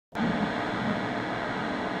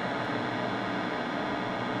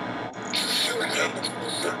I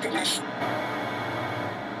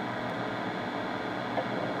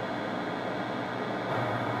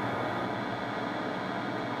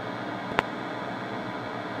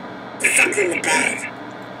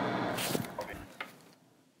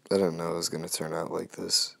didn't know it was going to turn out like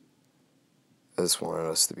this. I just wanted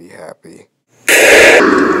us to be happy.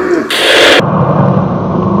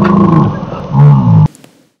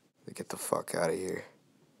 To get the fuck out of here.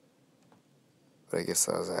 But I guess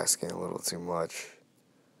I was asking a little too much.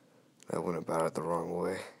 I went about it the wrong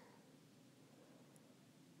way.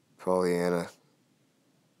 Pollyanna,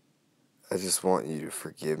 I just want you to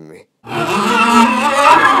forgive me.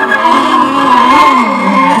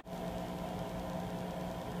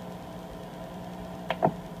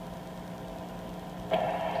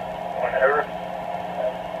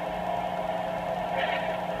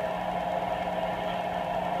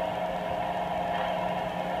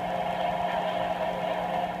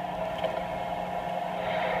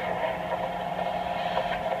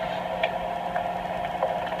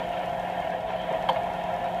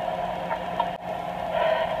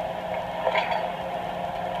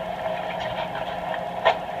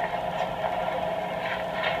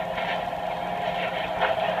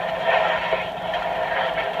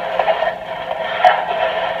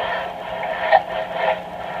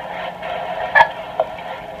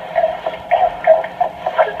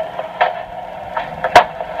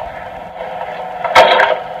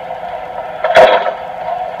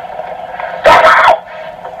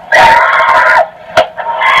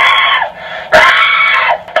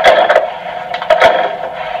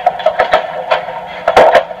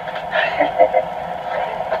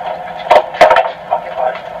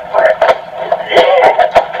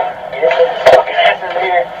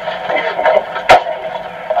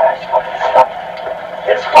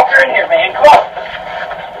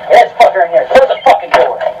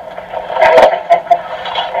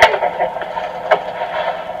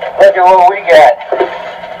 Look at what we got.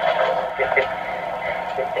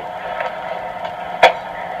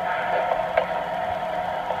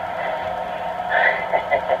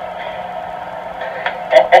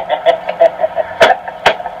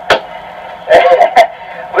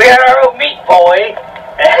 We got our own meat, boy.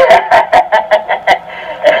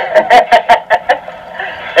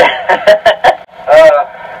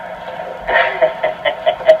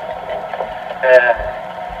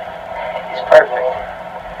 He's perfect.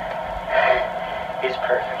 He's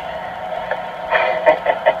perfect.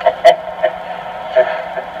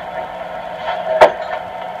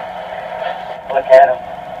 Look at him.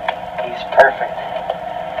 He's perfect.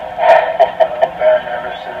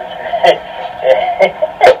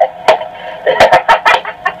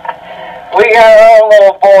 We got our own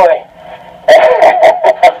little boy.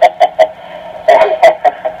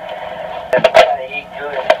 We're gonna eat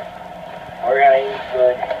good. We're gonna eat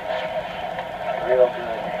good. Real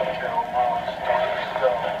good.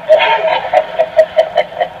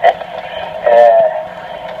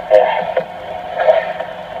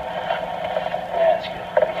 That's good.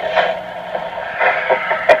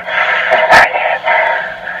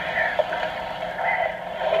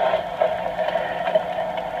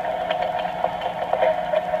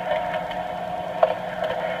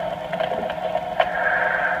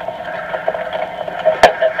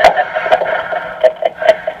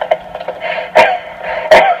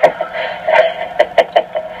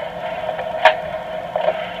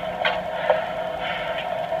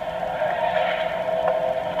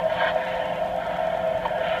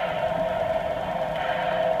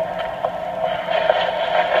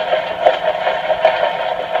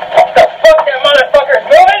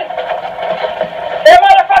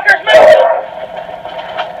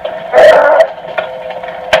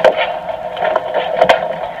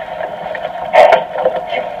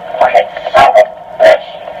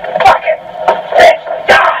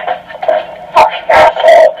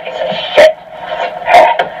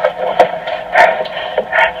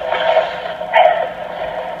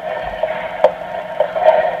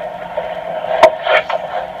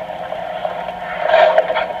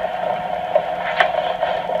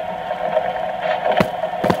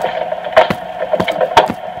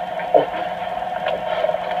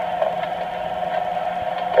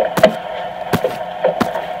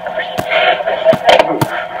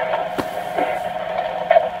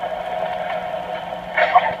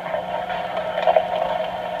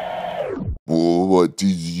 What do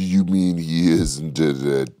you mean he isn't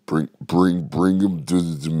dead? Bring him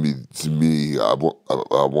to me. I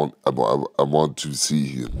want to see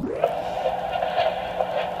him.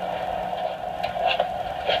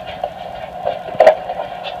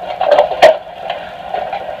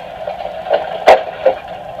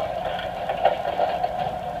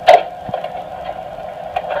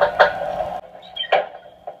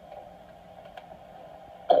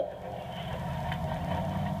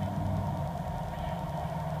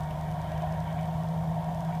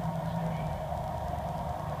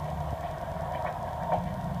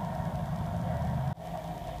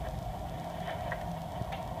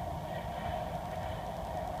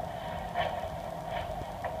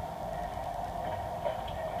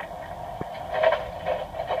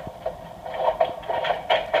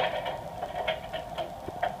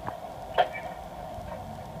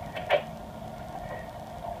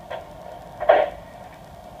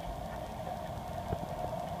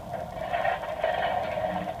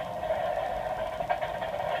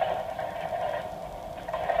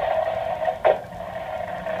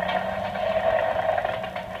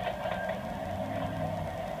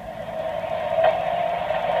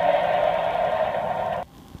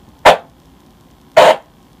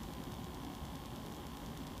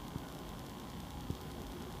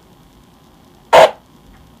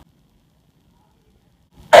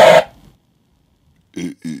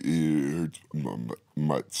 it hurts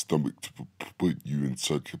my stomach to put you in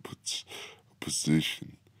such a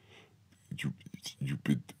position. You've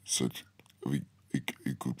been such a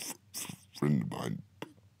good friend of mine,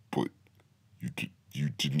 but you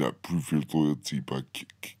did not prove your loyalty by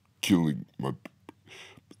killing my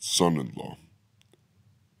son-in-law.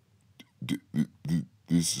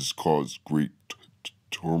 This has caused great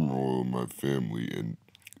turmoil in my family, and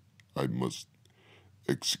I must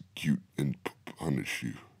execute and punish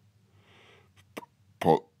you.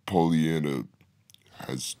 Pollyanna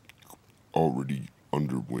has already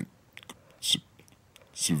underwent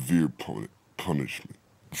severe punishment.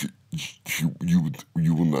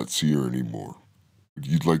 You will not see her anymore.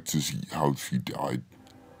 You'd like to see how she died?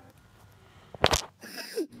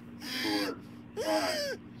 4,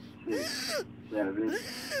 5, 6, 7,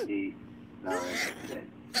 8, 9, 10.